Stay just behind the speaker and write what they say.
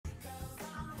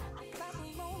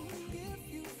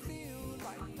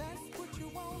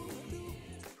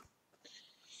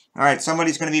All right,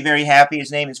 somebody's going to be very happy.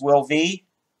 His name is Will V.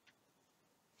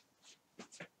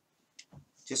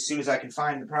 Just as soon as I can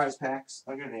find the prize packs.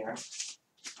 Oh, here they are.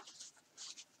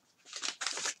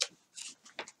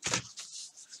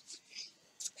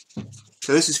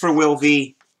 So this is for Will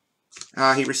V.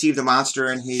 He received the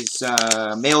monster in his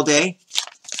mail day,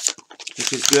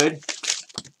 which is good.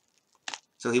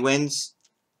 So he wins.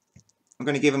 I'm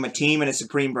going to give him a team and a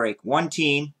supreme break. One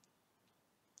team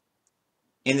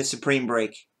in the supreme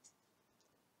break.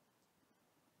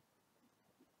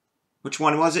 Which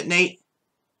one was it, Nate?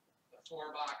 The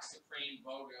 4-box Supreme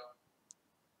BOGO.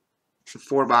 The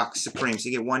 4-box Supreme. So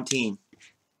you get one team.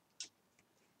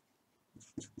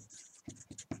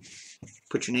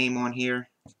 Put your name on here.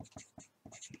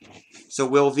 So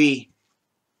Will V,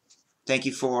 thank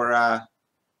you for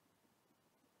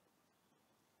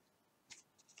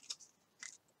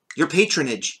your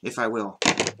patronage, if I will.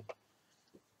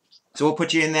 So we'll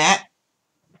put you in that.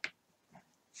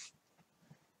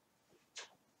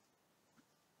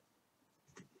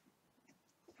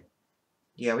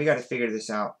 Yeah, we got to figure this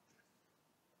out.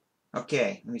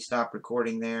 Okay, let me stop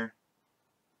recording there.